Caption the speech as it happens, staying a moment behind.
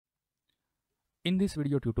In this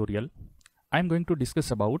video tutorial, I am going to discuss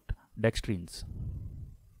about dextrins.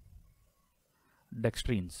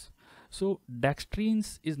 Dextrins. So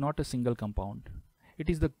dextrins is not a single compound. It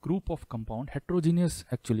is the group of compound, heterogeneous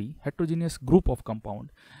group of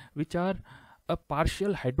compound which are a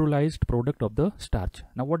partial hydrolyzed product of the starch.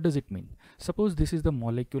 Now what does it mean? Suppose this is the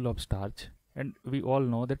molecule of starch, and we all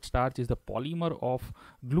know that starch is the polymer of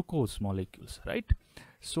glucose molecules, right?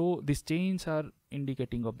 So these chains are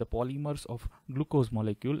indicating of the polymers of glucose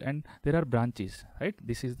molecule, and there are branches, right?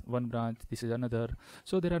 This is one branch, this is another.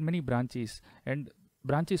 So there are many branches, and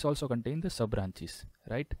branches also contain the sub branches,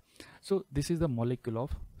 right? So this is the molecule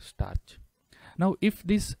of starch. Now if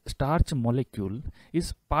this starch molecule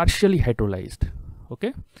is partially hydrolyzed,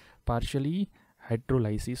 okay, partially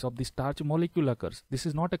hydrolysis of the starch molecule occurs. This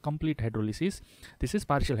is not a complete hydrolysis, this is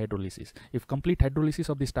partial hydrolysis. If complete hydrolysis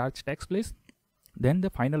of the starch takes place, then the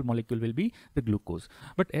final molecule will be the glucose.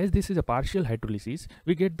 But as this is a partial hydrolysis,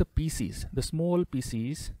 we get the pieces, the small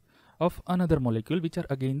pieces of another molecule which are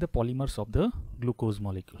again the polymers of the glucose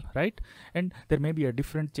molecule, right? And there may be a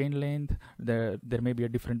different chain length, there may be a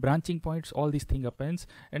different branching points, all these things happens,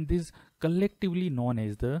 and this collectively known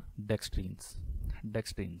as the dextrins.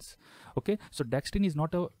 Okay, so dextrin is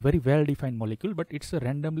not a very well defined molecule, but it's a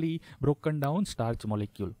randomly broken down starch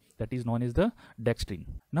molecule that is known as the dextrin.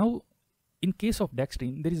 Now in case of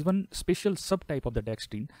dextrin, there is one special subtype of the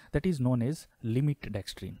dextrin that is known as limit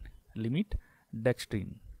dextrin.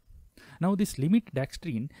 Now this limit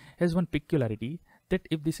dextrin has one peculiarity, that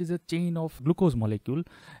if this is a chain of glucose molecule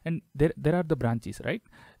and there are the branches, right?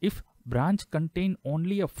 If branch contain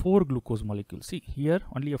only a 4 glucose molecules, see here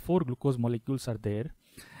only a 4 glucose molecules are there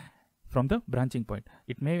from the branching point.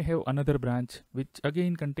 It may have another branch which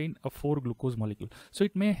again contain a 4 glucose molecule. So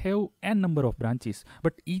it may have n number of branches,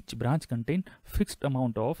 but each branch contain fixed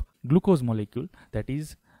amount of glucose molecule that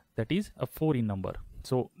is a 4 in number.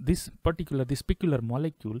 So this peculiar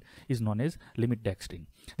molecule is known as limit dextrin.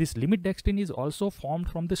 This limit dextrin is also formed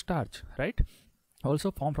from the starch, right?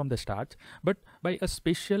 Also formed from the starch, but by a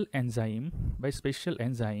special enzyme.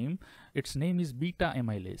 Its name is beta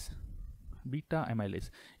amylase.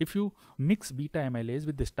 If you mix beta amylase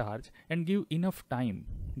with the starch and give enough time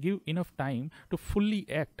to fully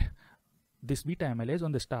act this beta amylase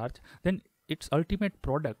on the starch, then its ultimate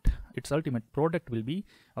product will be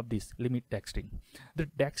of this limit dextrin. The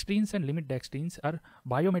dextrins and limit dextrins are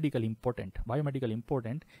biomedical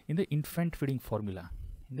important in the infant feeding formula,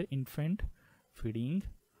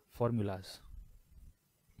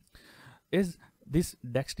 as these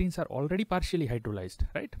dextrins are already partially hydrolyzed,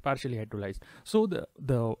 right? So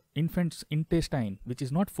the infant's intestine, which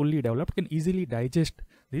is not fully developed, can easily digest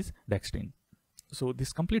this dextrin. So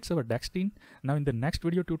this completes our dextrin. Now in the next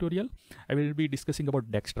video tutorial, I will be discussing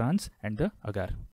about dextrans and the agar.